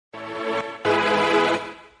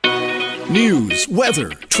News,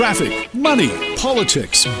 weather, traffic, money,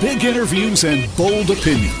 politics, big interviews, and bold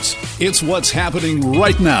opinions. It's what's happening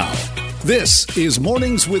right now. This is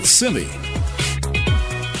Mornings with Simi.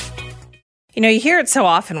 You know, you hear it so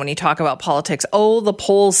often when you talk about politics. Oh, the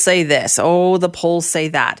polls say this. Oh, the polls say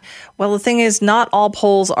that. Well, the thing is, not all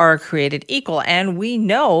polls are created equal. And we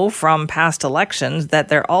know from past elections that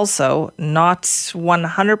they're also not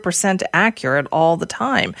 100% accurate all the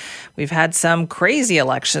time. We've had some crazy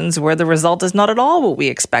elections where the result is not at all what we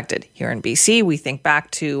expected. Here in BC, we think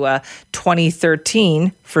back to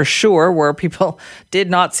 2013 for sure, where people did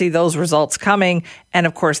not see those results coming. And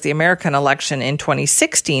of course, the American election in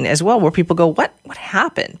 2016 as well, where people go, what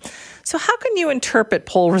happened? So how can you interpret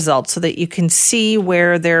poll results so that you can see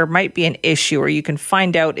where there might be an issue, or you can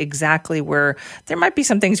find out exactly where there might be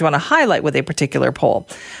some things you want to highlight with a particular poll?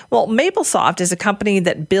 Well, MapleSoft is a company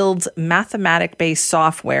that builds mathematic-based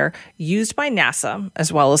software used by NASA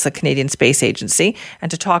as well as the Canadian Space Agency. And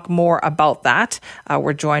to talk more about that,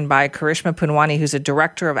 we're joined by Karishma Poonwani, who's a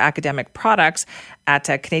director of academic products at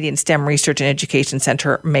Canadian STEM Research and Education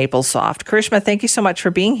Centre, MapleSoft. Karishma, thank you so much for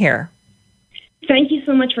being here. Thank you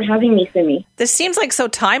so much for having me, Simi. This seems like so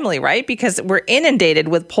timely, right? Because we're inundated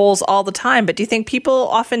with polls all the time. But do you think people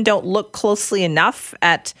often don't look closely enough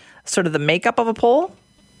at sort of the makeup of a poll?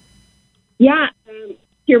 Yeah,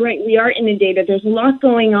 you're right. We are inundated. There's a lot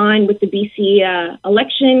going on with the BC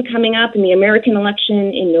election coming up and the American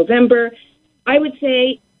election in November. I would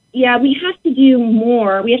say, yeah, we have to do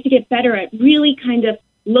more. We have to get better at really kind of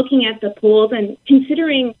looking at the polls and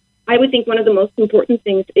considering, I would think one of the most important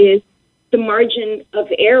things is the margin of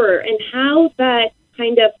error and how that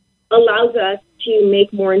kind of allows us to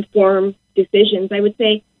make more informed decisions. I would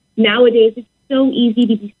say nowadays it's so easy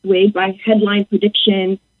to be swayed by headline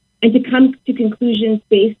predictions and to come to conclusions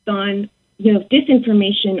based on,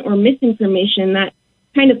 disinformation or misinformation that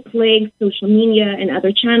kind of plagues social media and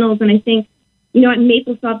other channels. And I think, at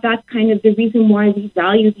MapleSoft, that's kind of the reason why we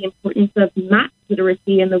value the importance of math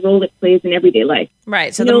literacy and the role it plays in everyday life.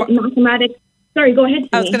 Right. So mathematics. Sorry, go ahead.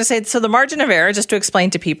 I was going to say, so the margin of error, just to explain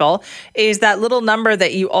to people, is that little number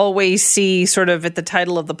that you always see sort of at the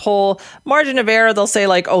title of the poll. Margin of error, they'll say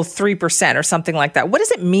 3% or something like that. What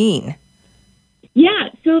does it mean?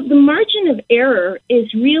 Yeah, so the margin of error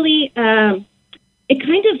is really, it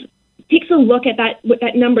kind of takes a look at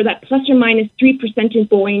that number, that plus or minus 3 percentage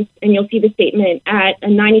points, and you'll see the statement at a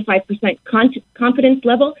 95% confidence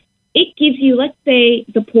level. It gives you, let's say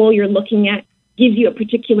the poll you're looking at gives you a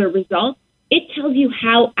particular result. It tells you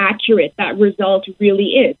how accurate that result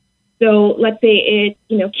really is. So let's say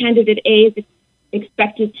candidate A is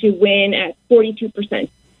expected to win at 42%.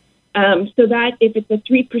 So that if it's a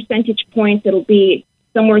 3 percentage points, it'll be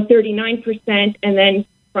somewhere 39%, and then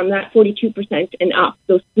from that 42% and up,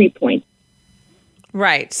 those 3 points.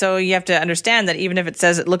 Right. So you have to understand that even if it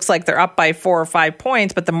says it looks like they're up by 4 or 5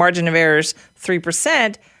 points, but the margin of error is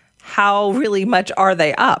 3%, how really much are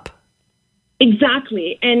they up?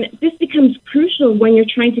 Exactly. And this becomes crucial when you're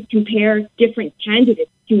trying to compare different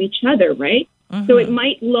candidates to each other, right? Mm-hmm. So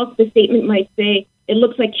the statement might say, it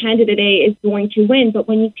looks like candidate A is going to win. But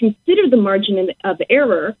when you consider the margin of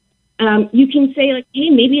error, you can say,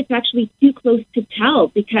 hey, maybe it's actually too close to tell,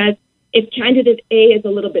 because if candidate A is a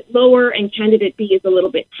little bit lower and candidate B is a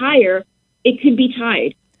little bit higher, it could be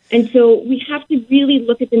tied. And so we have to really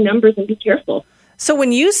look at the numbers and be careful. So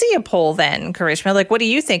when you see a poll then, Karishma, what do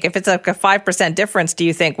you think? If it's a 5% difference, do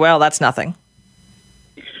you think, well, that's nothing?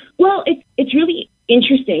 Well, it's really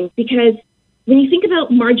interesting because when you think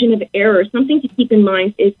about margin of error, something to keep in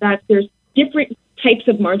mind is that there's different types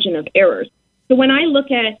of margin of errors. So when I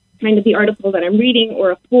look at kind of the article that I'm reading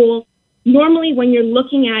or a poll, normally when you're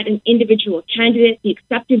looking at an individual candidate, the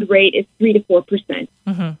accepted rate is 3 to 4%.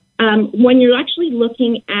 Mm-hmm. When you're actually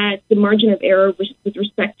looking at the margin of error with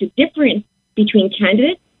respect to difference between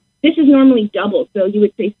candidates, this is normally double. So you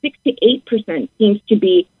would say 6 to 8% seems to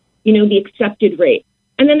be, the accepted rate.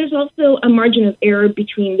 And then there's also a margin of error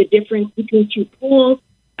between the difference between two polls,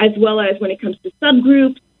 as well as when it comes to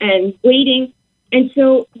subgroups and weighting. And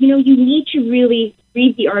so, you need to really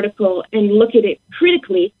read the article and look at it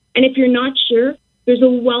critically. And if you're not sure, there's a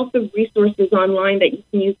wealth of resources online that you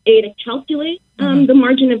can use, to calculate the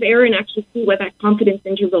margin of error and actually see what that confidence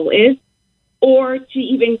interval is, or to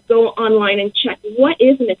even go online and check what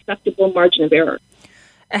is an acceptable margin of error.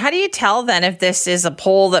 How do you tell then if this is a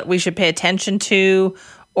poll that we should pay attention to,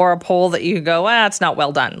 or a poll that you go, it's not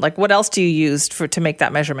well done? What else do you use to make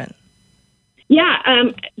that measurement? Yeah,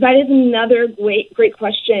 that is another great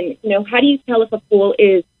question. How do you tell if a poll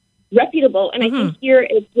is reputable? And I think here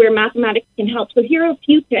is where mathematics can help. So here are a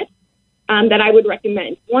few tips that I would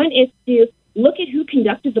recommend. One is to look at who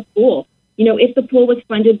conducted the poll. if the poll was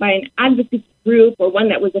funded by an advocacy group or one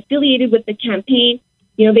that was affiliated with the campaign,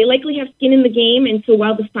 they likely have skin in the game. And so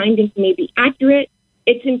while the findings may be accurate,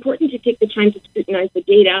 it's important to take the time to scrutinize the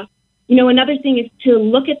data. Another thing is to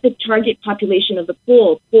look at the target population of the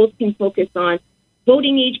poll. Polls can focus on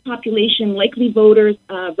voting age population, likely voters,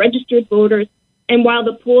 registered voters. And while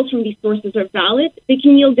the polls from these sources are valid, they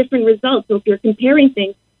can yield different results. So if you're comparing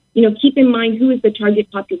things, keep in mind who is the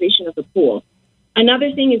target population of the poll.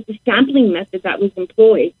 Another thing is the sampling method that was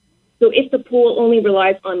employed. So if the poll only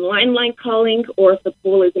relies on landline calling, or if the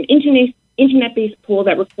poll is an internet-based poll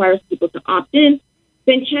that requires people to opt in,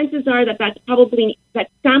 then chances are that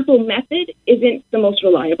sample method isn't the most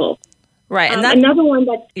reliable. Right. And another one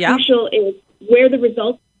that's crucial is where the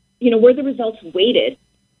results weighted.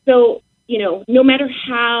 So, no matter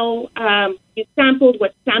how you sampled,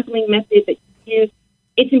 what sampling method that you use,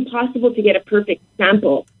 it's impossible to get a perfect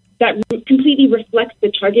sample that completely reflects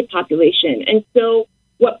the target population. And so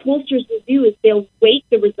what pollsters will do is they'll weight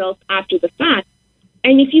the results after the fact.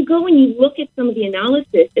 And if you go and you look at some of the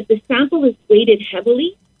analysis, if the sample is weighted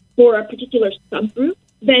heavily for a particular subgroup,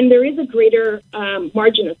 then there is a greater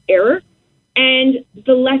margin of error, and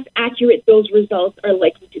the less accurate those results are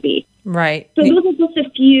likely to be. Right. So those are just a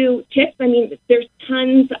few tips. I mean, there's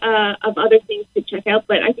tons of other things to check out,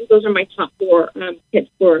 but I think those are my top 4 tips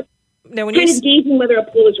for gauging whether a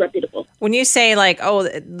poll is reputable. When you say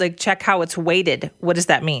check how it's weighted, what does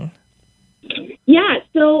that mean? Yeah.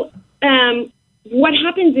 So what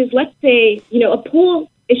happens is, let's say, a poll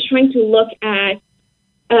is trying to look at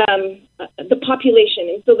the population.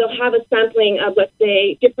 And so they'll have a sampling of, let's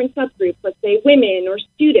say, different subgroups, let's say women or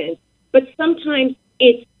students. But sometimes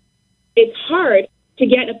it's hard to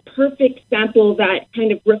get a perfect sample that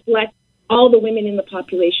kind of reflects all the women in the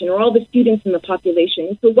population or all the students in the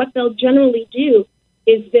population. So what they'll generally do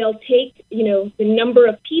is they'll take, the number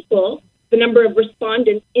of people, the number of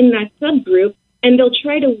respondents in that subgroup, and they'll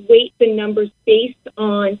try to weight the numbers based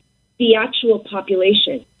on the actual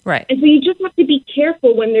population. Right. And so you just have to be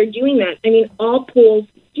careful when they're doing that. I mean, all polls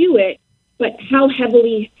do it, but how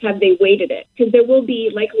heavily have they weighted it? Because there will be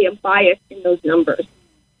likely a bias in those numbers.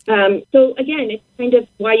 So again, it's kind of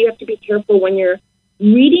why you have to be careful when you're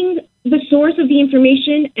reading the source of the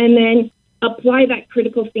information and then apply that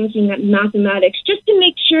critical thinking, that mathematics, just to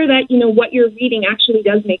make sure that, what you're reading actually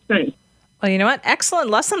does make sense. Well, you know what? Excellent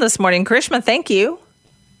lesson this morning. Karishma, thank you.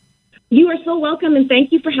 You are so welcome, and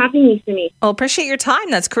thank you for having me, Simi. Well, appreciate your time.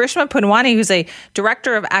 That's Karishma Punwani, who's a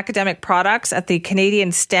Director of Academic Products at the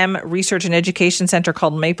Canadian STEM Research and Education Centre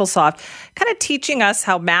called MapleSoft, kind of teaching us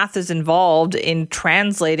how math is involved in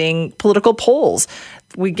translating political polls.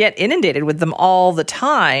 We get inundated with them all the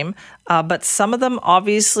time, but some of them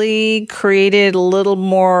obviously created a little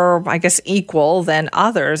more, equal than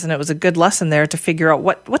others. And it was a good lesson there to figure out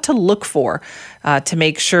what to look for to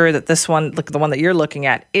make sure that this one, the one that you're looking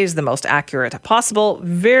at, is the most accurate possible.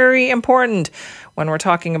 Very important when we're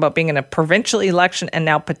talking about being in a provincial election and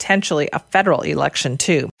now potentially a federal election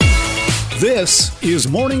too. This is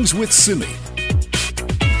Mornings with Simi.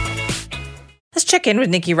 Let's check in with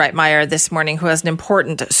Nikki Reitmeyer this morning, who has an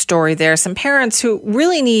important story there. Some parents who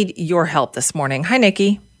really need your help this morning. Hi,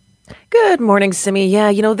 Nikki. Good morning, Simi.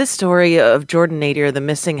 Yeah, this story of Jordan Nadir, the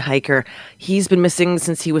missing hiker, he's been missing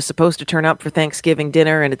since he was supposed to turn up for Thanksgiving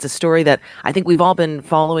dinner. And it's a story that I think we've all been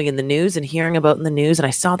following in the news and hearing about in the news. And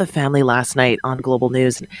I saw the family last night on Global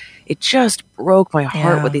News, and it just broke my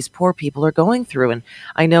heart what these poor people are going through. And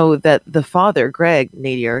I know that the father, Greg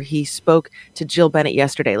Nadir, he spoke to Jill Bennett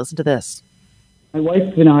yesterday. Listen to this. My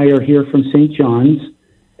wife and I are here from St. John's,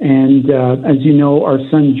 and as you know, our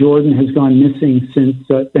son Jordan has gone missing since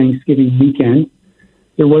Thanksgiving weekend.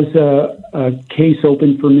 There was a case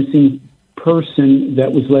open for missing person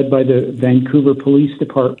that was led by the Vancouver Police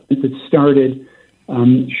Department that started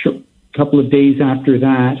a couple of days after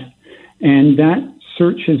that, and that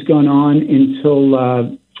search has gone on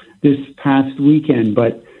until this past weekend.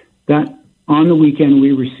 But that on the weekend,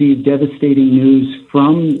 we received devastating news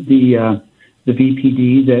from the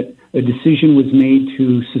VPD that a decision was made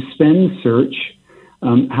to suspend the search.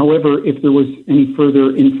 However, if there was any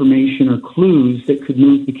further information or clues that could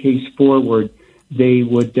move the case forward, they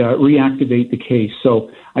would reactivate the case.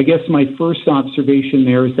 So I guess my first observation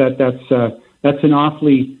there is that that's an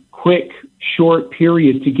awfully quick, short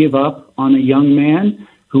period to give up on a young man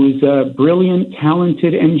who is a brilliant,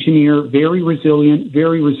 talented engineer, very resilient,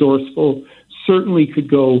 very resourceful, certainly could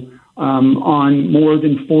go on more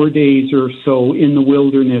than 4 days or so in the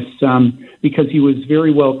wilderness because he was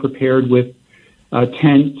very well prepared with a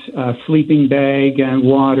tent, sleeping bag, and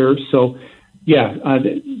water. So,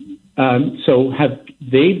 so have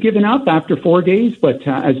they've given up after 4 days? But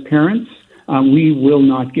as parents, we will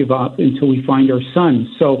not give up until we find our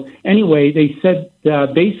son. So anyway, they said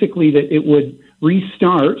basically that it would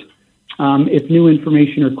restart if new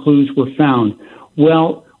information or clues were found.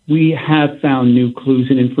 Well, we have found new clues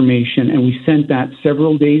and information, and we sent that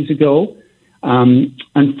several days ago.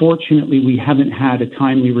 Unfortunately, we haven't had a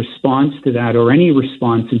timely response to that, or any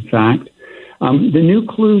response, in fact. The new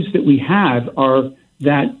clues that we have are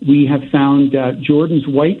that we have found Jordan's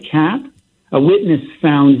white cap. A witness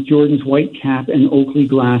found Jordan's white cap and Oakley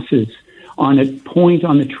glasses on a point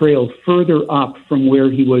on the trail further up from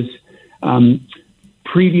where he was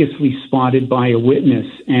previously spotted by a witness.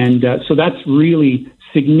 And so that's really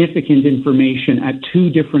significant information at two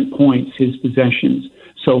different points, his possessions.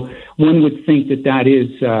 So one would think that that is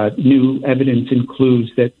new evidence and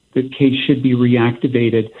clues that the case should be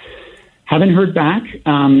reactivated. Haven't heard back.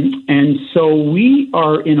 And so we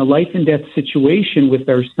are in a life and death situation with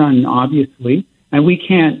our son, obviously, and we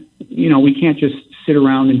can't just sit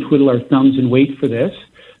around and twiddle our thumbs and wait for this.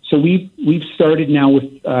 So we've started now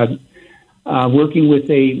with working with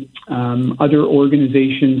other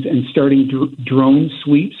organizations and starting drone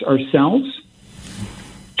sweeps ourselves.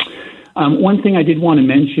 One thing I did want to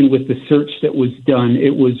mention with the search that was done,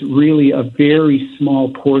 it was really a very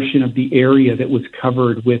small portion of the area that was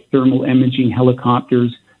covered with thermal imaging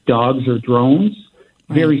helicopters, dogs, or drones.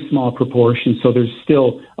 Very small proportion. So there's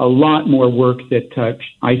still a lot more work that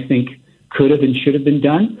I think could have and should have been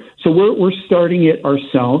done. So we're starting it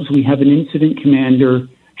ourselves. We have an incident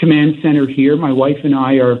command center here. My wife and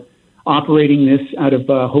I are operating this out of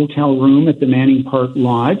a hotel room at the Manning Park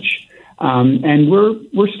Lodge. And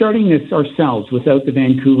we're starting this ourselves without the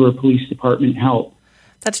Vancouver Police Department help.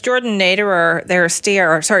 That's Jordan Naderer,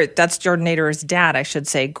 that's Jordan Naderer's dad, I should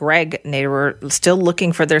say, Greg Naderer, still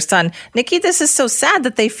looking for their son. Nikki, this is so sad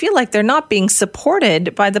that they feel like they're not being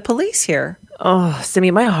supported by the police here. Oh,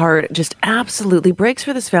 Simi, my heart just absolutely breaks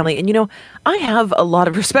for this family. And, I have a lot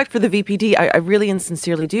of respect for the VPD. I really and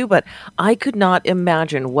sincerely do. But I could not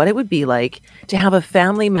imagine what it would be like to have a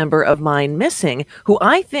family member of mine missing who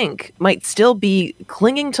I think might still be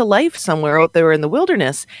clinging to life somewhere out there in the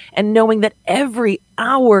wilderness, and knowing that every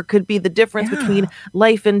hour could be the difference between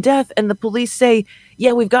life and death. And the police say,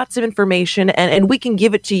 yeah, we've got some information and we can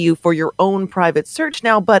give it to you for your own private search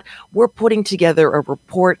now, but we're putting together a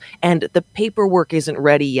report and the paperwork isn't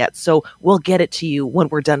ready yet. So we'll get it to you when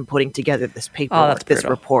we're done putting together this paperwork, this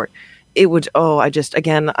report. It would, I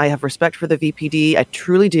have respect for the VPD. I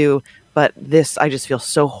truly do. But I just feel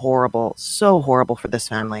so horrible for this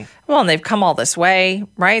family. Well, and they've come all this way,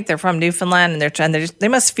 right? They're from Newfoundland, and they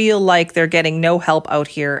must feel like they're getting no help out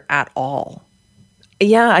here at all.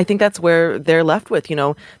 Yeah, I think that's where they're left with.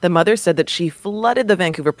 The mother said that she flooded the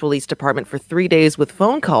Vancouver Police Department for 3 days with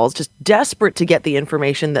phone calls, just desperate to get the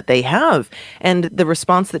information that they have. And the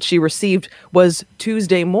response that she received was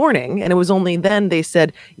Tuesday morning. And it was only then they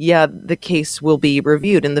said, yeah, the case will be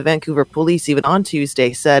reviewed. And the Vancouver Police, even on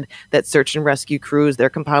Tuesday, said that search and rescue crews, they're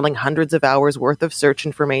compiling hundreds of hours worth of search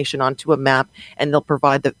information onto a map, and they'll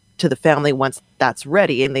provide to the family once that's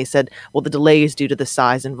ready. And they said, well, the delay is due to the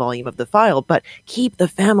size and volume of the file, but keep the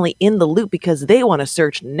family in the loop because they want to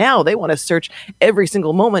search now. They want to search every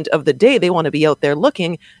single moment of the day. They want to be out there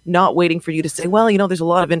looking, not waiting for you to say, well, there's a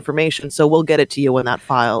lot of information, so we'll get it to you when that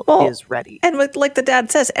file is ready. And like the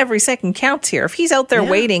dad says, every second counts here. If he's out there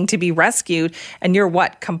waiting to be rescued and you're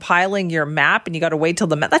compiling your map and you got to wait till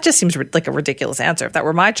the map, that just seems like a ridiculous answer. If that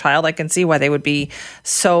were my child, I can see why they would be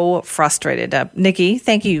so frustrated. Nikki,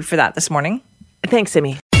 thank you for that this morning. Thanks,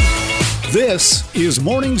 Simi. This is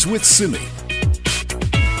Mornings with Simi.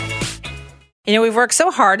 We've worked so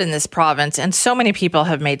hard in this province, and so many people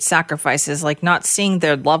have made sacrifices like not seeing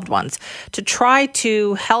their loved ones to try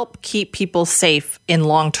to help keep people safe in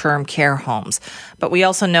long-term care homes. But we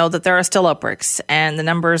also know that there are still outbreaks and the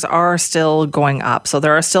numbers are still going up. So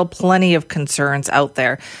there are still plenty of concerns out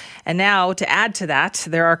there. And now, to add to that,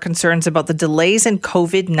 there are concerns about the delays in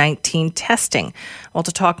COVID-19 testing. Well,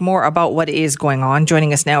 to talk more about what is going on,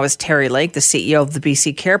 joining us now is Terry Lake, the CEO of the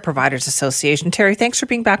BC Care Providers Association. Terry, thanks for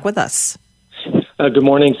being back with us. Good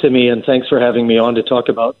morning, Simi, and thanks for having me on to talk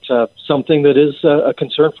about something that is a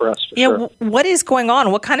concern for us. Sure. What is going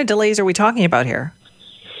on? What kind of delays are we talking about here?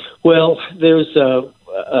 Well, there's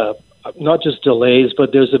not just delays,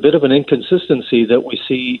 but there's a bit of an inconsistency that we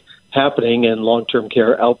see happening in long-term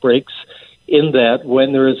care outbreaks, in that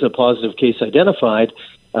when there is a positive case identified,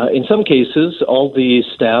 in some cases, all the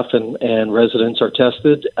staff and residents are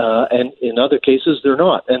tested, and in other cases, they're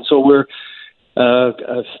not. And so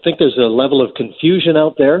I think there's a level of confusion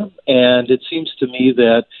out there, and it seems to me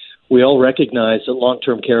that we all recognize that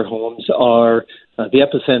long-term care homes are the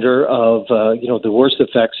epicenter of, the worst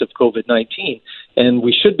effects of COVID-19. And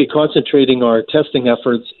we should be concentrating our testing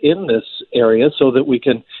efforts in this area so that we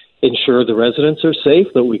can ensure the residents are safe,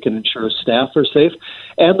 that we can ensure staff are safe,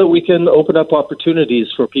 and that we can open up opportunities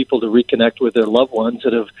for people to reconnect with their loved ones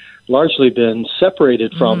that have largely been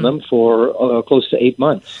separated from them for close to 8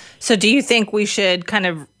 months. So do you think we should kind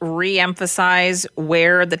of re-emphasize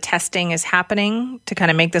where the testing is happening to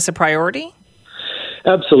kind of make this a priority?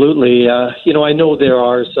 Absolutely. I know there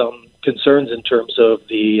are some concerns in terms of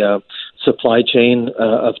the supply chain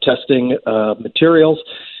of testing materials.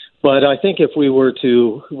 But I think if we were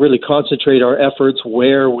to really concentrate our efforts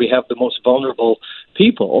where we have the most vulnerable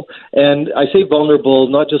people, and I say vulnerable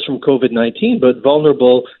not just from COVID-19, but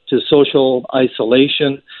vulnerable to social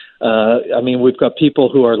isolation. We've got people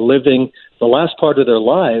who are living the last part of their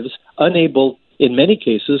lives unable, in many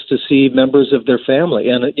cases, to see members of their family.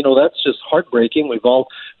 And, that's just heartbreaking. We've all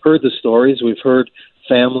heard the stories. We've heard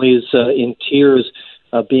families in tears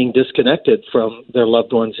being disconnected from their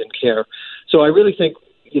loved ones in care. So I really think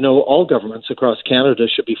all governments across Canada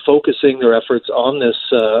should be focusing their efforts on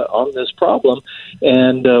this problem,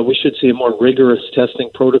 and we should see a more rigorous testing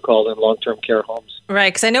protocol in long-term care homes.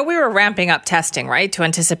 Right, because I know we were ramping up testing, right, to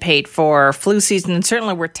anticipate for flu season, and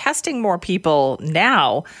certainly we're testing more people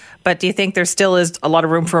now, but do you think there still is a lot of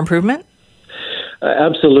room for improvement?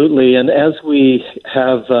 Absolutely, and as we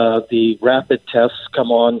have the rapid tests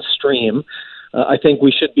come on stream, I think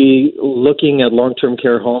we should be looking at long-term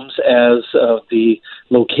care homes as the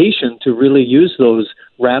location to really use those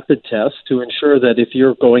rapid tests to ensure that if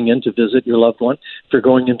you're going in to visit your loved one, if you're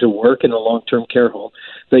going into work in a long-term care home,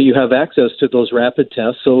 that you have access to those rapid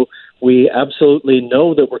tests so we absolutely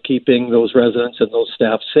know that we're keeping those residents and those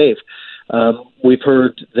staff safe. We've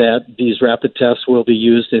heard that these rapid tests will be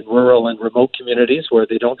used in rural and remote communities where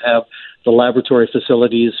they don't have the laboratory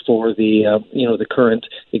facilities for the current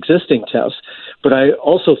existing tests. But I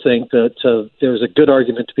also think that there's a good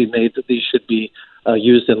argument to be made that these should be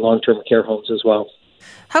used in long-term care homes as well.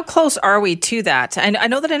 How close are we to that? And I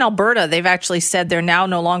know that in Alberta, they've actually said they're now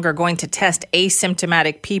no longer going to test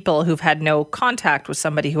asymptomatic people who've had no contact with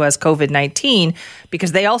somebody who has COVID-19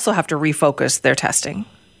 because they also have to refocus their testing.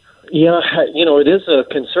 Yeah, it is a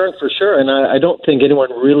concern for sure, and I don't think anyone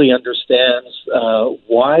really understands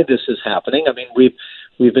why this is happening. I mean,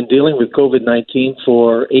 we've been dealing with COVID-19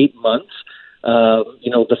 for 8 months.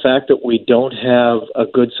 The fact that we don't have a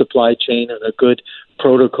good supply chain and a good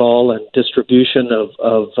protocol and distribution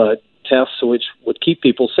of tests which would keep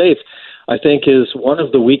people safe, I think is one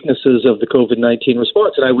of the weaknesses of the COVID-19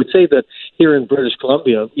 response. And I would say that here in British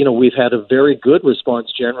Columbia, we've had a very good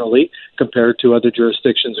response generally compared to other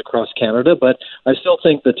jurisdictions across Canada. But I still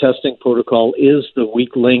think the testing protocol is the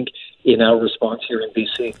weak link in our response here in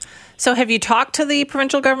BC. So have you talked to the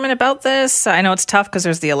provincial government about this? I know it's tough because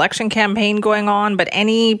there's the election campaign going on, but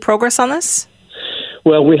any progress on this?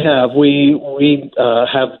 Well, we have. We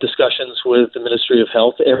have discussions with the Ministry of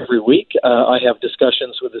Health every week. I have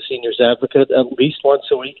discussions with the Seniors Advocate at least once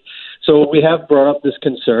a week. So we have brought up this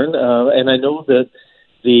concern, and I know that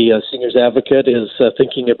the Seniors Advocate is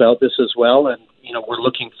thinking about this as well. And we're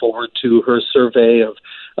looking forward to her survey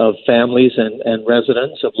of families and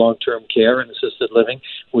residents of long-term care and assisted living,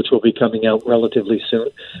 which will be coming out relatively soon,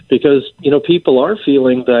 because people are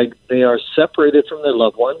feeling that they are separated from their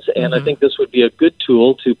loved ones, and I think this would be a good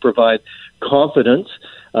tool to provide confidence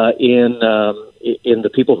in the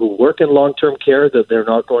people who work in long-term care that they're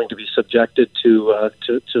not going to be subjected to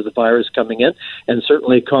the virus coming in, and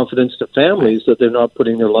certainly confidence to families that they're not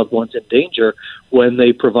putting their loved ones in danger when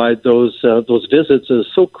they provide those visits is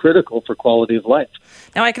so critical for quality of life.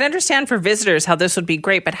 Now, I can understand for visitors how this would be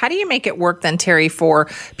great, but how do you make it work then, Terry, for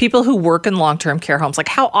people who work in long-term care homes? Like,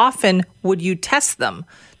 how often would you test them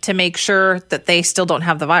to make sure that they still don't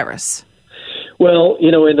have the virus? Well,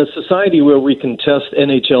 in a society where we can test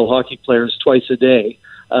NHL hockey players twice a day,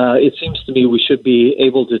 it seems to me we should be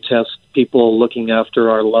able to test people looking after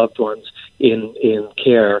our loved ones in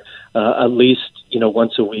care at least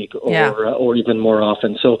once a week or even more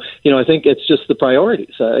often. So I think it's just the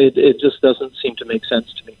priorities. It just doesn't seem to make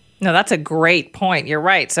sense to me. No, that's a great point. You're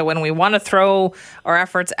right. So when we want to throw our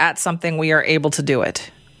efforts at something, we are able to do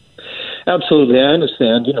it. Absolutely, I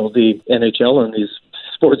understand. The NHL and these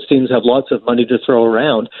sports teams have lots of money to throw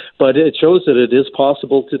around, but it shows that it is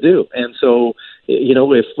possible to do. And so,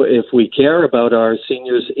 if we care about our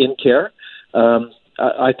seniors in care,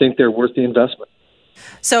 I think they're worth the investment.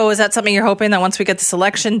 So is that something you're hoping that once we get this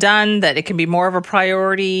election done, that it can be more of a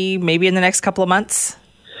priority maybe in the next couple of months?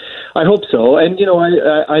 I hope so. And,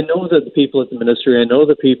 I know that the people at the ministry, I know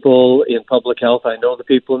the people in public health, I know the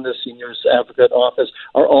people in the seniors advocate office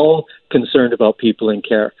are all concerned about people in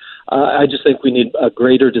care. I just think we need a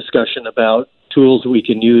greater discussion about tools we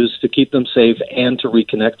can use to keep them safe and to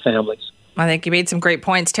reconnect families. I think you made some great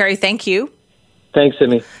points. Terry, thank you. Thanks,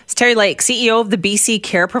 Simi. It's Terry Lake, CEO of the BC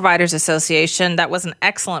Care Providers Association. That was an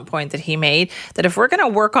excellent point that he made, that if we're going to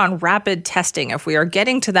work on rapid testing, if we are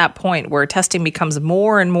getting to that point where testing becomes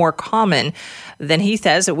more and more common, then he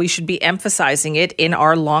says that we should be emphasizing it in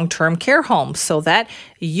our long-term care homes so that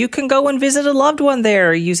you can go and visit a loved one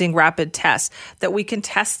there using rapid tests, that we can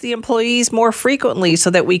test the employees more frequently so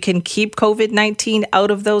that we can keep COVID-19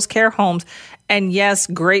 out of those care homes. And yes,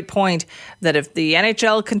 great point that if the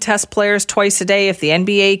NHL can test players twice a day, if the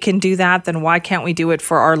NBA can do that, then why can't we do it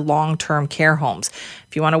for our long-term care homes?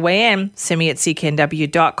 If you want to weigh in, Simi at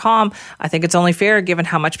cknw.com. I think it's only fair, given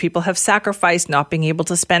how much people have sacrificed not being able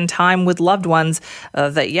to spend time with loved ones,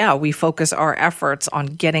 that we focus our efforts on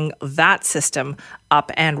getting that system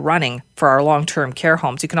up and running for our long-term care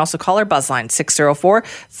homes. You can also call our buzzline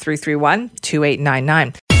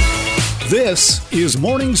 604-331-2899. This is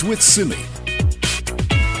Mornings with Simi.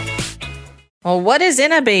 Well, what is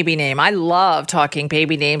in a baby name? I love talking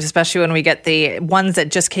baby names, especially when we get the ones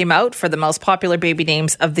that just came out for the most popular baby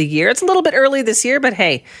names of the year. It's a little bit early this year, but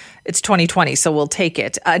hey, it's 2020, so we'll take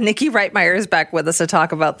it. Nikki Reitmeyer is back with us to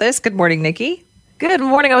talk about this. Good morning, Nikki. Good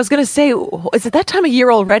morning. I was going to say, is it that time of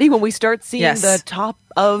year already when we start seeing the top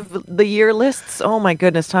of the year lists? Oh my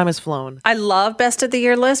goodness, time has flown. I love best of the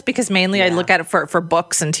year list because mainly I look at it for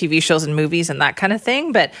books and TV shows and movies and that kind of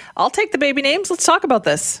thing, but I'll take the baby names. Let's talk about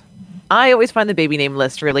this. I always find the baby name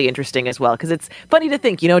list really interesting as well, because it's funny to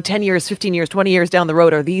think, 10 years, 15 years, 20 years down the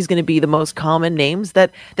road, are these going to be the most common names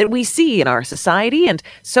that we see in our society? And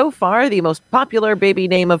so far, the most popular baby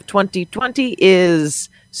name of 2020 is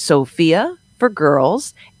Sophia for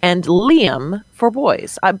girls and Liam for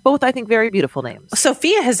boys. Both, I think, very beautiful names.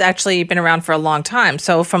 Sophia has actually been around for a long time.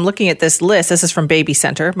 So from looking at this list, this is from Baby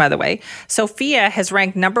Center, by the way, Sophia has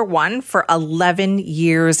ranked number 1 for 11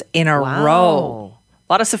 years in a row.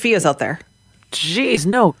 A lot of Sophias out there. Jeez,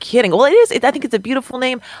 no kidding. Well, it is. I think it's a beautiful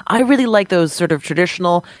name. I really like those sort of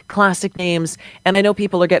traditional classic names. And I know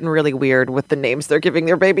people are getting really weird with the names they're giving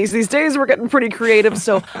their babies these days. We're getting pretty creative.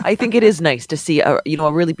 So I think it is nice to see a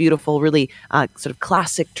really beautiful, really sort of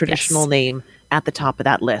classic traditional name at the top of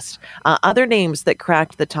that list. Other names that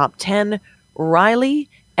cracked the top 10, Riley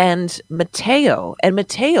and Mateo. And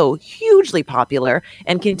Mateo, hugely popular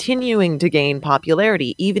and continuing to gain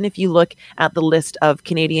popularity, even if you look at the list of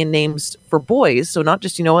Canadian names for boys. So not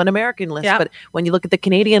just, an American list, but when you look at the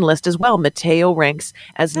Canadian list as well, Mateo ranks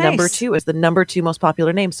as number 2, as the number 2 most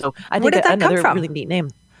popular name. So I think that's another really neat name.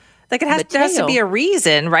 Like there has to be a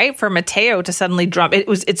reason, right, for Mateo to suddenly drop.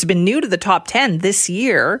 It's been new to the top 10 this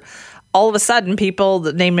year. All of a sudden,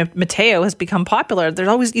 the name Mateo has become popular. There's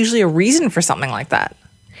always usually a reason for something like that.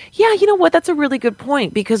 Yeah, you know what? That's a really good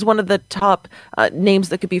point, because one of the top names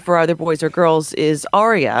that could be for either boys or girls is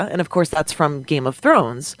Arya. And of course, that's from Game of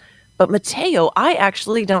Thrones. But Mateo, I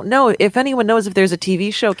actually don't know. If anyone knows if there's a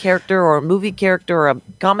TV show character or a movie character or a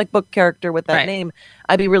comic book character with that name,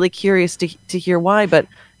 I'd be really curious to hear why. But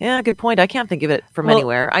yeah, good point. I can't think of it from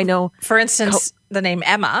anywhere. I know. For instance, the name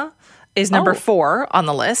Emma is number 4 on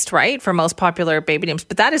the list, right, for most popular baby names.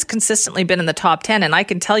 But that has consistently been in the top 10. And I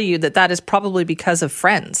can tell you that is probably because of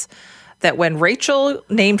Friends. That when Rachel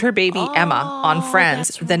named her baby Emma on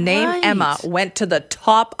Friends, the name Emma went to the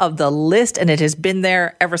top of the list, and it has been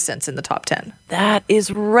there ever since in the top 10. That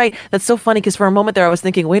is right. That's so funny, because for a moment there I was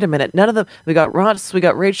thinking, wait a minute, none of them, we got Ross, we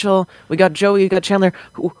got Rachel, we got Joey, we got Chandler.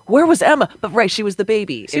 Where was Emma? But right, she was the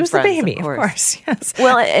baby. She was Friends, the baby, of course. Yes.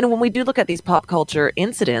 Well, and when we do look at these pop culture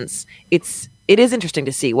incidents, it is interesting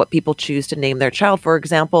to see what people choose to name their child. For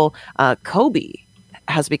example, Kobe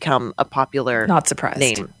has become a popular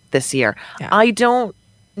name this year. Yeah. I don't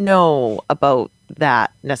know about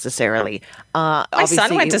that necessarily. My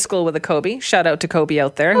son went to school with a Kobe. Shout out to Kobe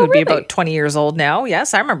out there, who'd be about 20 years old now.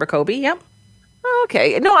 Yes, I remember Kobe. Yep.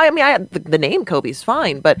 Okay. No, I mean, the name Kobe's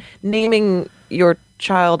fine, but naming your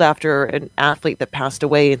child after an athlete that passed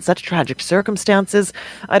away in such tragic circumstances,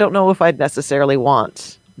 I don't know if I'd necessarily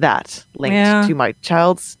want that linked to my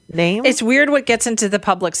child's name. It's weird what gets into the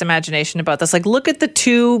public's imagination about this. Like, look at the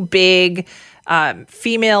 2 big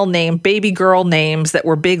female baby girl names that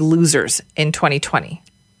were big losers in 2020.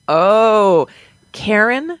 Oh,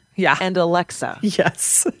 Karen Yeah. and Alexa.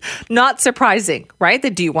 Yes. Not surprising, right?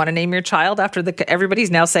 That do you want to name your child after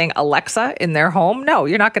everybody's now saying Alexa in their home? No,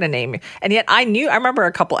 you're not going to name. And yet I remember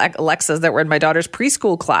a couple Alexas that were in my daughter's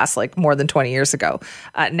preschool class like more than 20 years ago.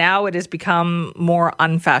 Now it has become more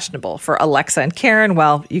unfashionable for Alexa and Karen.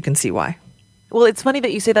 Well, you can see why. Well, it's funny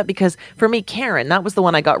that you say that because for me, Karen, that was the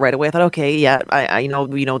one I got right away. I thought, okay, yeah, I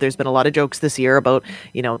know, there's been a lot of jokes this year about,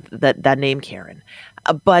 that name Karen.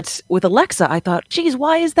 But with Alexa, I thought, geez,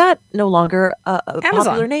 why is that no longer a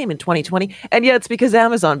popular name in 2020? And yeah, it's because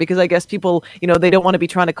Amazon, because I guess people, they don't want to be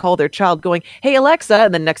trying to call their child going, hey, Alexa.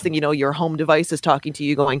 And then next thing you know, your home device is talking to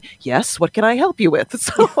you going, yes, what can I help you with?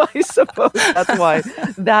 So I suppose that's why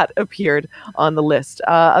that appeared on the list.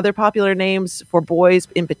 Other popular names for boys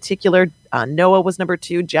in particular, Noah was number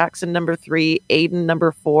 2, Jackson number 3, Aiden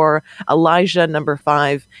number 4, Elijah number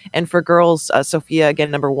 5, and for girls, Sophia again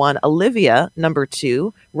number 1, Olivia number 2,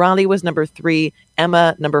 Raleigh was number 3,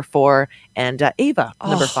 Emma number 4, and Ava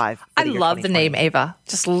number 5. I love the name Ava.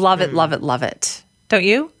 Just love it, love it, love it. Don't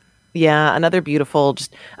you? Yeah, another beautiful,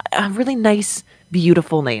 just a really nice,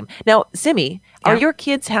 beautiful name. Now, Simi, are your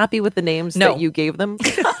kids happy with the names that you gave them?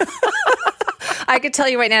 I could tell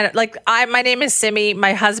you right now, my name is Simi.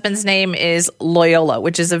 My husband's name is Loyola,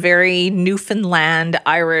 which is a very Newfoundland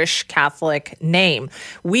Irish Catholic name.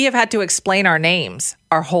 We have had to explain our names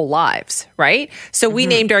our whole lives, right? So we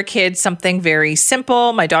named our kids something very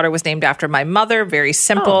simple. My daughter was named after my mother, very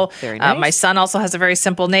simple. Oh, very nice. My son also has a very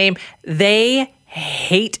simple name. They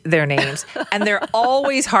hate their names and they're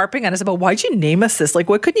always harping on us about, why'd you name us this? Like,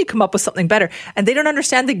 why couldn't you come up with something better? And they don't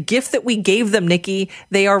understand the gift that we gave them, Nikki.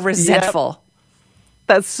 They are resentful. Yep.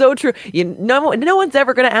 That's so true. No one's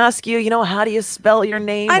ever going to ask you, how do you spell your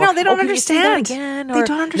name? I know, they don't understand. They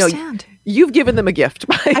don't understand. No, you've given them a gift.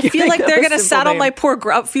 I feel like they're going to saddle my poor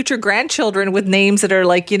future grandchildren with names that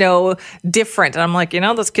are different. And I'm like,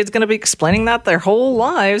 this kid's going to be explaining that their whole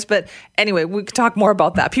lives. But anyway, we can talk more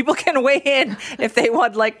about that. People can weigh in if they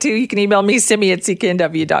would like to. You can email me,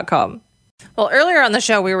 simi@cknw.com. Well, earlier on the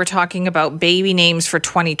show, we were talking about baby names for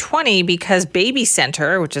 2020 because Baby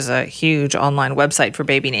Center, which is a huge online website for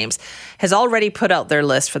baby names, has already put out their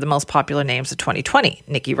list for the most popular names of 2020.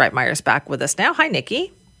 Nikki Reitmeyer's back with us now. Hi,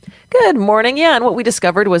 Nikki. Good morning. Yeah, and what we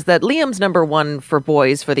discovered was that Liam's number 1 for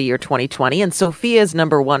boys for the year 2020 and Sophia's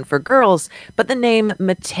number 1 for girls, but the name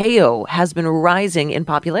Mateo has been rising in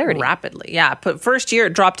popularity. Rapidly, yeah. First year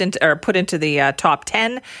it put into the top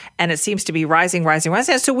 10, and it seems to be rising.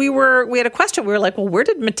 So we had a question. We were like, well, where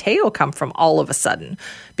did Mateo come from all of a sudden?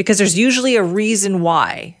 Because there's usually a reason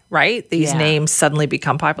why, right? These names suddenly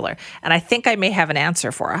become popular. And I think I may have an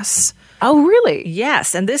answer for us. Oh, really?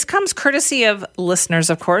 Yes. And this comes courtesy of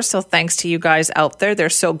listeners, of course. So thanks to you guys out there.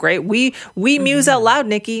 They're so great. We muse out loud,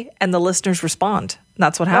 Nikki, and the listeners respond.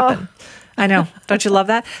 That's what happened. Oh. I know. Don't you love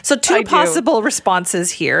that? So 2 possible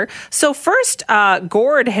responses here. So first,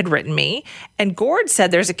 Gord had written me, and Gord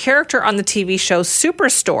said there's a character on the TV show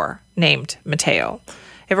Superstore named Mateo.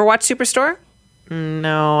 Ever watch Superstore?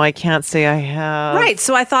 No, I can't say I have. Right.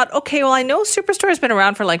 So I thought, okay, well, I know Superstore has been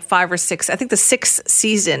around for like 5 or 6. I think the 6th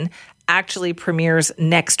season actually premieres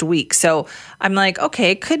next week. So I'm like,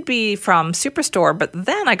 okay, it could be from Superstore. But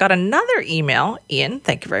then I got another email, Ian,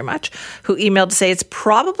 thank you very much, who emailed to say it's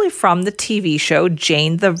probably from the TV show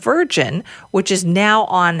Jane the Virgin, which is now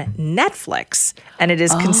on Netflix. And it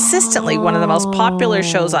is consistently one of the most popular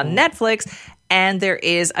shows on Netflix. And there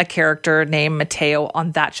is a character named Mateo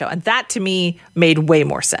on that show. And that to me made way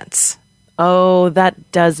more sense. Oh,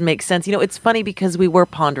 that does make sense. It's funny because we were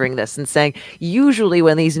pondering this and saying, usually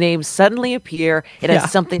when these names suddenly appear, it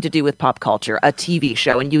has something to do with pop culture, a TV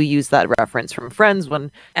show. And you use that reference from Friends when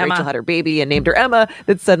Emma. Rachel had her baby and named her Emma,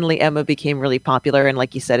 that suddenly Emma became really popular. And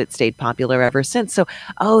like you said, it stayed popular ever since. So,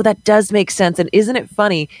 that does make sense. And isn't it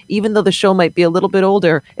funny, even though the show might be a little bit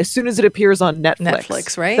older, as soon as it appears on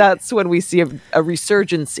Netflix, right? That's when we see a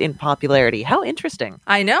resurgence in popularity. How interesting.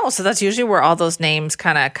 I know. So that's usually where all those names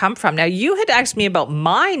kind of come from. Now, you had asked me about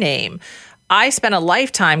my name. I spent a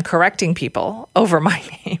lifetime correcting people over my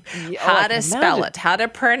name, how to spell it, how to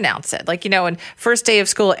pronounce it. In first day of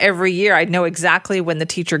school every year, I'd know exactly when the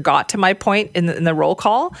teacher got to my point in the roll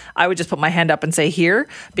call. I would just put my hand up and say here,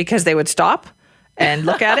 because they would stop and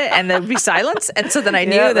look at it and there'd be silence. And so then I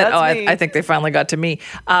knew that, I think they finally got to me.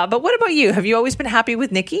 But what about you? Have you always been happy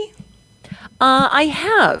with Nikki? I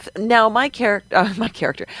have. Now, my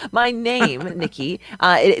name, Nikki,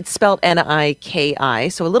 it's spelled N-I-K-I,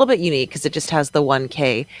 so a little bit unique because it just has the 1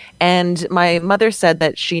 K. And my mother said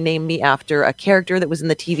that she named me after a character that was in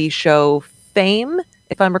the TV show Fame.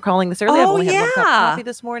 If I'm recalling this earlier, I've only had 1 cup of coffee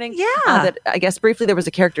this morning. Yeah. That I guess briefly there was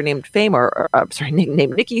a character named Fame,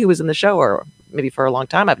 named Nikki, who was in the show, or maybe for a long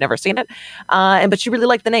time. I've never seen it. But she really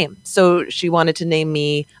liked the name. So she wanted to name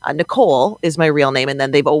me Nicole is my real name. And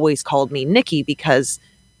then they've always called me Nikki because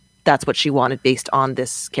that's what she wanted based on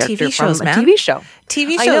this character TV shows, from a man. TV show.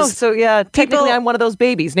 TV shows. I know. So yeah, technically I'm one of those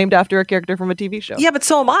babies named after a character from a TV show. Yeah, but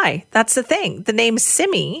so am I. That's the thing. The name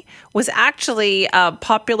Simi was actually a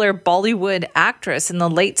popular Bollywood actress in the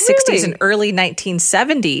late 60s and early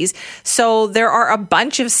 1970s. So there are a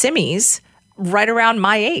bunch of Simis right around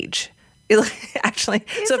my age. Actually,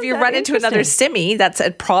 so if you run into another Simi, that's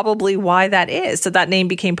probably why that is. So that name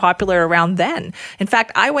became popular around then. In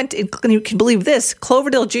fact, I went to, you can believe this,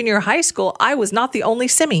 Cloverdale Junior High School. I was not the only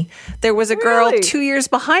Simi. There was a girl 2 years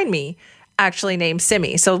behind me actually named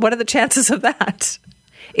Simi. So what are the chances of that?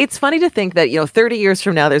 It's funny to think that, 30 years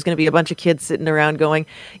from now, there's going to be a bunch of kids sitting around going,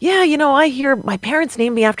 yeah, I hear my parents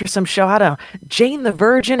named me after some show. I don't know, Jane the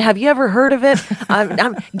Virgin. Have you ever heard of it?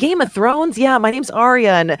 I'm Game of Thrones. Yeah, my name's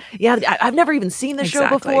Arya. And yeah, I've never even seen the show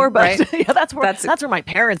before, but right? Yeah, that's where my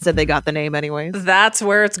parents said they got the name anyways. That's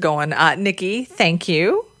where it's going. Nikki, thank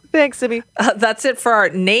you. Thanks, Simi. That's it for our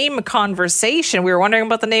name conversation. We were wondering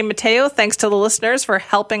about the name Mateo. Thanks to the listeners for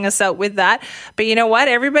helping us out with that. But you know what?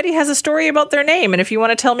 Everybody has a story about their name. And if you want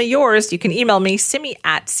to tell me yours, you can email me, simi@cknw.com.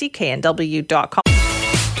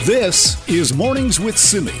 This is Mornings with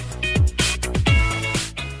Simi.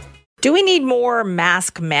 Do we need more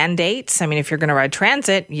mask mandates? I mean, if you're going to ride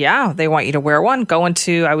transit, yeah, they want you to wear one. Go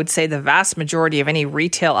into, I would say, the vast majority of any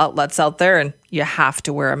retail outlets out there, and you have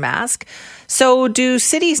to wear a mask. So do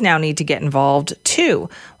cities now need to get involved too?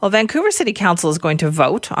 Well, Vancouver City Council is going to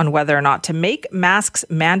vote on whether or not to make masks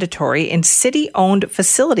mandatory in city-owned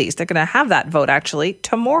facilities. They're going to have that vote actually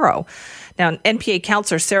tomorrow. Now, NPA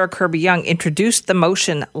Councillor Sarah Kirby-Young introduced the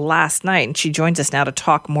motion last night, and she joins us now to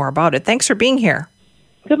talk more about it. Thanks for being here.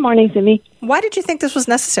 Good morning, Simi. Why did you think this was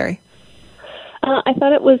necessary? I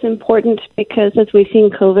thought it was important because as we've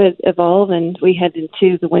seen COVID evolve and we head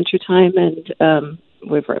into the wintertime and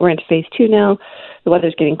we're into phase 2 now, the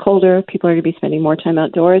weather's getting colder, people are going to be spending more time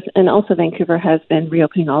outdoors, and also Vancouver has been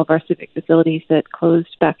reopening all of our civic facilities that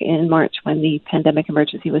closed back in March when the pandemic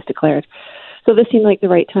emergency was declared. So this seemed like the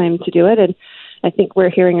right time to do it, and I think we're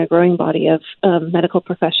hearing a growing body of medical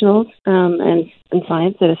professionals and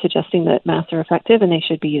science that is suggesting that masks are effective and they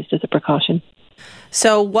should be used as a precaution.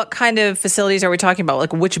 So what kind of facilities are we talking about?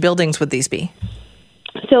 Like which buildings would these be?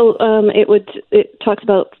 So it talks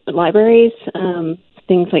about libraries,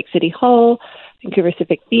 things like City Hall, Vancouver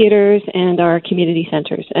Civic Theatres, and our community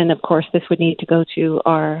centres. And of course, this would need to go to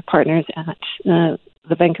our partners at the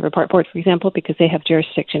Vancouver Park Board, for example, because they have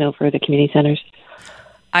jurisdiction over the community centres.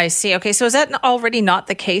 I see. Okay, so is that already not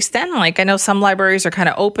the case then? Like I know some libraries are kind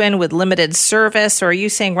of open with limited service, or are you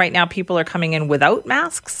saying right now people are coming in without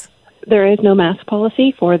masks? There is no mask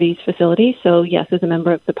policy for these facilities. So yes, as a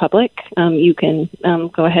member of the public, you can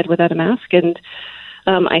go ahead without a mask. And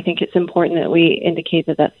I think it's important that we indicate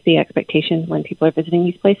that that's the expectation when people are visiting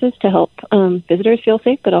these places to help visitors feel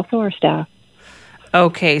safe, but also our staff.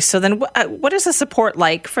 Okay, so then what is the support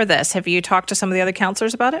like for this? Have you talked to some of the other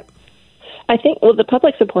councillors about it? I think, the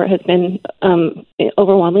public support has been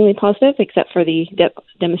overwhelmingly positive, except for the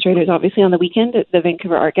demonstrators, obviously, on the weekend at the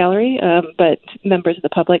Vancouver Art Gallery. But members of the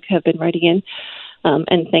public have been writing in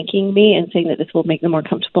and thanking me and saying that this will make them more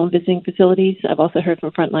comfortable in visiting facilities. I've also heard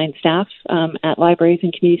from frontline staff at libraries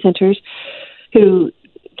and community centres who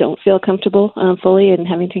don't feel comfortable fully in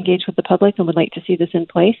having to engage with the public and would like to see this in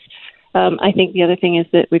place. I think the other thing is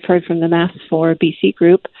that we've heard from the Masks for BC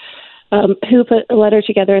group, who put a letter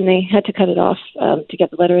together, and they had to cut it off to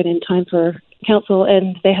get the letter in time for council,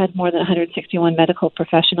 and they had more than 161 medical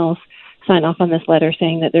professionals sign off on this letter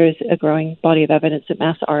saying that there is a growing body of evidence that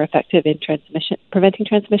masks are effective in preventing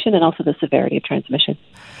transmission and also the severity of transmission.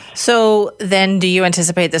 So then do you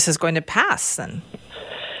anticipate this is going to pass then?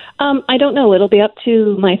 I don't know. It'll be up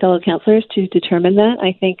to my fellow councillors to determine that.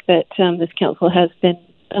 I think that this council has been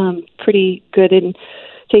pretty good in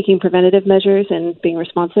taking preventative measures and being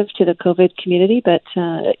responsive to the COVID community, but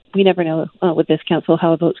we never know with this council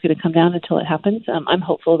how a vote's going to come down until it happens. I'm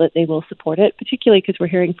hopeful that they will support it, particularly because we're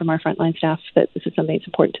hearing from our frontline staff that this is something that's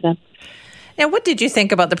important to them. Now, what did you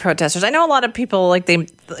think about the protesters? I know a lot of people,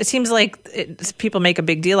 it seems like people make a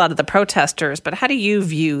big deal out of the protesters, but how do you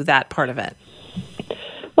view that part of it?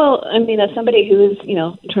 Well, I mean, as somebody who is,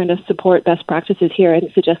 trying to support best practices here and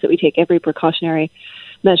suggest that we take every precautionary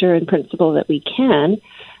measure and principle that we can,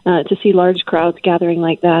 to see large crowds gathering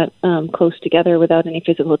like that close together without any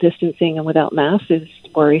physical distancing and without masks is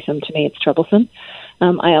worrisome to me. It's troublesome.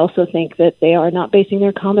 I also think that they are not basing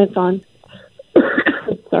their comments on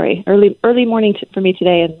early morning for me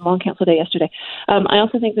today and long council day yesterday. I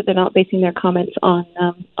also think that they're not basing their comments on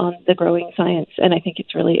the growing science, and I think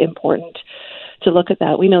it's really important to look at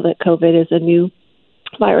that. We know that COVID is a new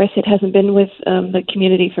virus. It hasn't been with the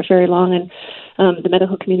community for very long, and the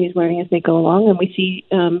medical community is learning as they go along. And we see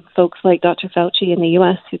folks like Dr. Fauci in the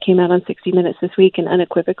U.S. who came out on 60 Minutes this week and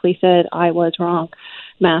unequivocally said, I was wrong.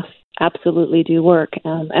 Masks absolutely do work,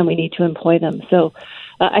 and we need to employ them. So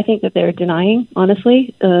I think that they're denying,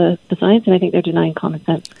 honestly, the science, and I think they're denying common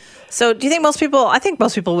sense. So do you think most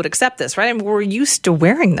people would accept this, right? I mean, we're used to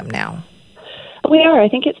wearing them now. We are. I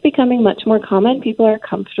think it's becoming much more common. People are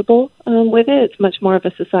comfortable with it. It's much more of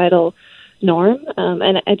a societal norm.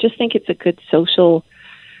 And I just think it's a good social,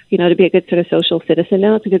 to be a good sort of social citizen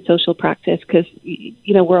now. It's a good social practice because,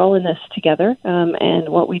 we're all in this together, and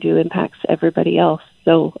what we do impacts everybody else.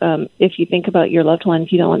 So if you think about your loved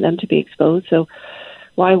ones, you don't want them to be exposed. So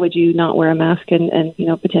why would you not wear a mask and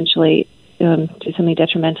potentially do something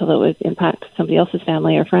detrimental that would impact somebody else's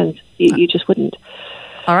family or friends? You just wouldn't.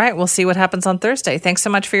 All right, we'll see what happens on Thursday. Thanks so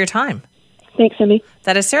much for your time. Thanks, Emmy.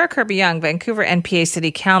 That is Sarah Kirby-Yung, Vancouver NPA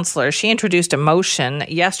City Councillor. She introduced a motion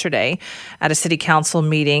yesterday at a City Council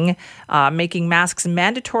meeting making masks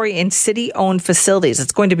mandatory in city-owned facilities.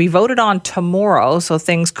 It's going to be voted on tomorrow, so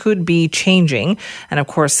things could be changing. And of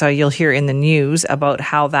course, you'll hear in the news about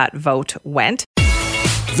how that vote went.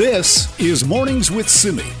 This is Mornings with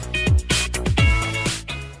Simi.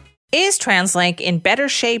 Is TransLink in better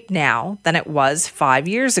shape now than it was 5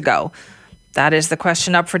 years ago? That is the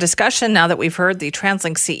question up for discussion now that we've heard the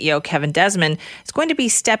TransLink CEO, Kevin Desmond, is going to be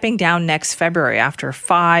stepping down next February after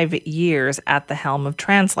 5 years at the helm of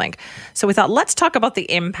TransLink. So we thought, let's talk about the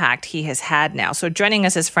impact he has had now. So joining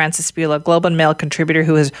us is Frances Spula, Globe and Mail contributor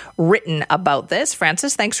who has written about this.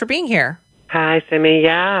 Frances, thanks for being here. Hi, Simi.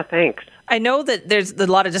 Yeah, thanks. I know that there's a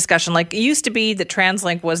lot of discussion. Like, it used to be that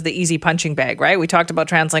TransLink was the easy punching bag, right? We talked about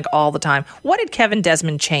TransLink all the time. What did Kevin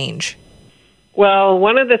Desmond change? Well,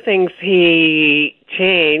 one of the things he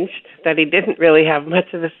changed that he didn't really have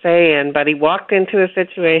much of a say in, but he walked into a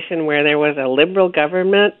situation where there was a Liberal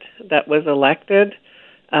government that was elected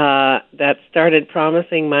that started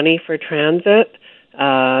promising money for transit,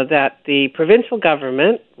 that the provincial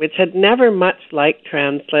government, which had never much liked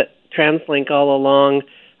TransLink all along,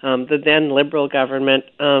 the then Liberal government,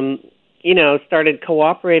 started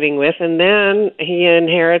cooperating with, and then he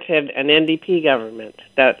inherited an NDP government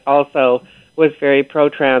that also was very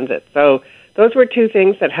pro-transit. So those were two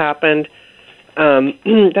things that happened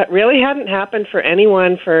that really hadn't happened for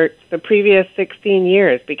anyone for the previous 16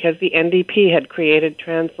 years because the NDP had created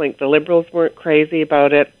TransLink. The Liberals weren't crazy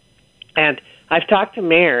about it. And I've talked to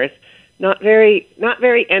mayors, not very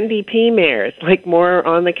NDP mayors, like more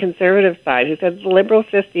on the conservative side, who said the Liberals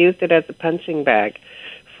just used it as a punching bag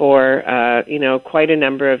for, quite a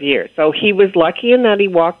number of years. So he was lucky in that he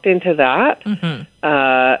walked into that,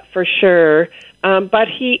 for sure. But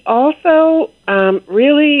he also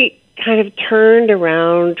really kind of turned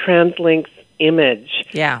around TransLink's image.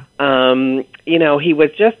 Yeah. He was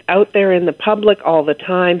just out there in the public all the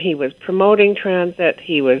time. He was promoting transit.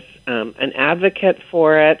 He was an advocate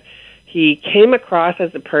for it. He came across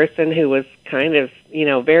as a person who was kind of,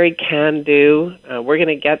 very can-do. We're going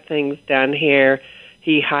to get things done here.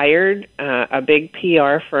 He hired a big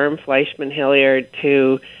PR firm, Fleischman Hilliard,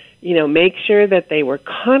 to, make sure that they were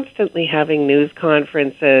constantly having news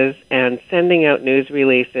conferences and sending out news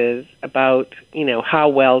releases about, how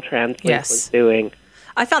well TransLink was doing.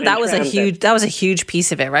 I found that was a huge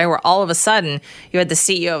piece of it, right? Where all of a sudden you had the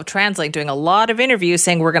CEO of TransLink doing a lot of interviews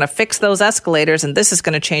saying we're going to fix those escalators and this is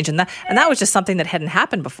going to change, and that was just something that hadn't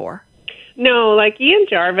happened before. No, like Ian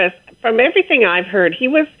Jarvis, from everything I've heard, he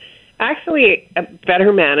was actually a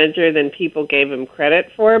better manager than people gave him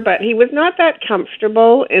credit for, but he was not that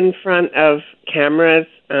comfortable in front of cameras.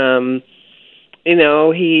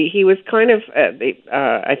 He was kind of,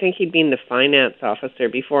 I think he'd been the finance officer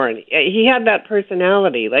before, and he had that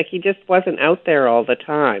personality. Like, he just wasn't out there all the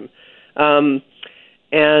time. And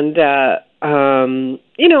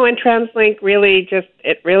TransLink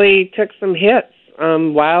really took some hits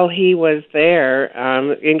while he was there,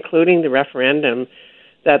 including the referendum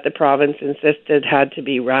that the province insisted had to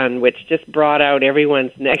be run, which just brought out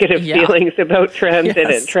everyone's negative feelings about transit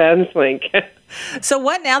and TransLink. So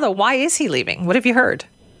what now, though? Why is he leaving? What have you heard?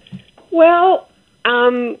 Well,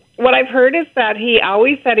 what I've heard is that he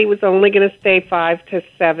always said he was only going to stay 5 to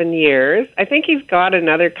 7 years. I think he's got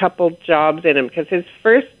another couple jobs in him because his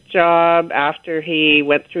first job after he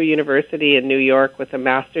went through university in New York with a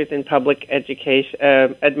master's in public education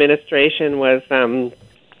administration was...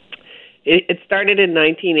 It started in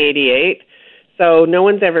 1988, So no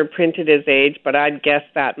one's ever printed his age, but I'd guess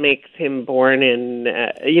that makes him born in,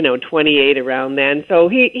 28 around then. So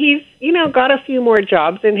he's got a few more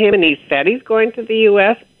jobs in him, and he said he's going to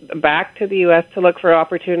the back to the U.S. to look for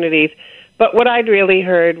opportunities. But what I'd really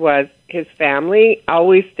heard was his family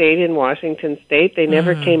always stayed in Washington State. They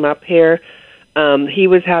never came up here. He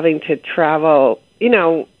was having to travel, he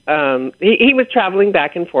was traveling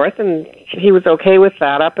back and forth, and he was okay with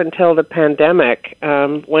that up until the pandemic,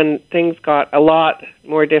 when things got a lot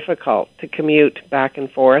more difficult to commute back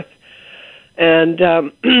and forth. And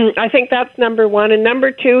I think that's number one. And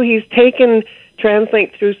number two, he's taken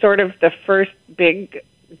TransLink through sort of the first big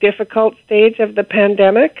difficult stage of the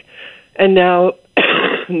pandemic. And now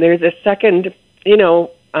there's a second,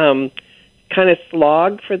 kind of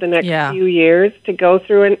slog for the next few years to go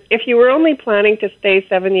through. And if you were only planning to stay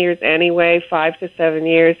 7 years anyway, 5 to 7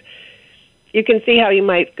 years, you can see how you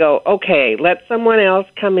might go, okay, let someone else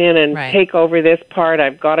come in and take over this part.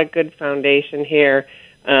 I've got a good foundation here.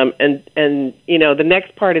 And the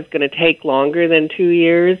next part is going to take longer than 2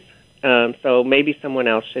 years. So maybe someone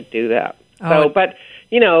else should do that. But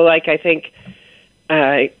I think,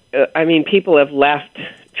 people have left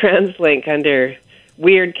TransLink under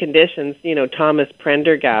weird conditions. Thomas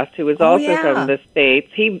Prendergast, who was also from the States,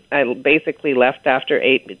 he basically left after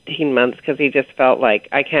 18 months because he just felt like,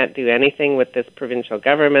 I can't do anything with this provincial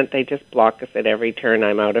government. They just block us at every turn.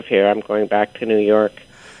 I'm out of here. I'm going back to New York.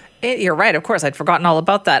 You're right. Of course, I'd forgotten all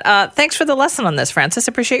about that. Thanks for the lesson on this, Francis.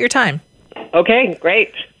 Appreciate your time. Okay,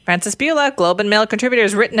 great. Francis Bula, Globe and Mail contributor,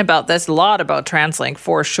 has written about this, a lot about TransLink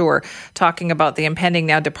for sure, talking about the impending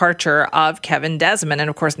now departure of Kevin Desmond. And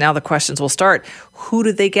of course, now the questions will start. Who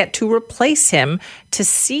do they get to replace him to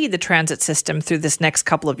see the transit system through this next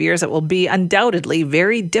couple of years? It will be undoubtedly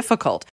very difficult.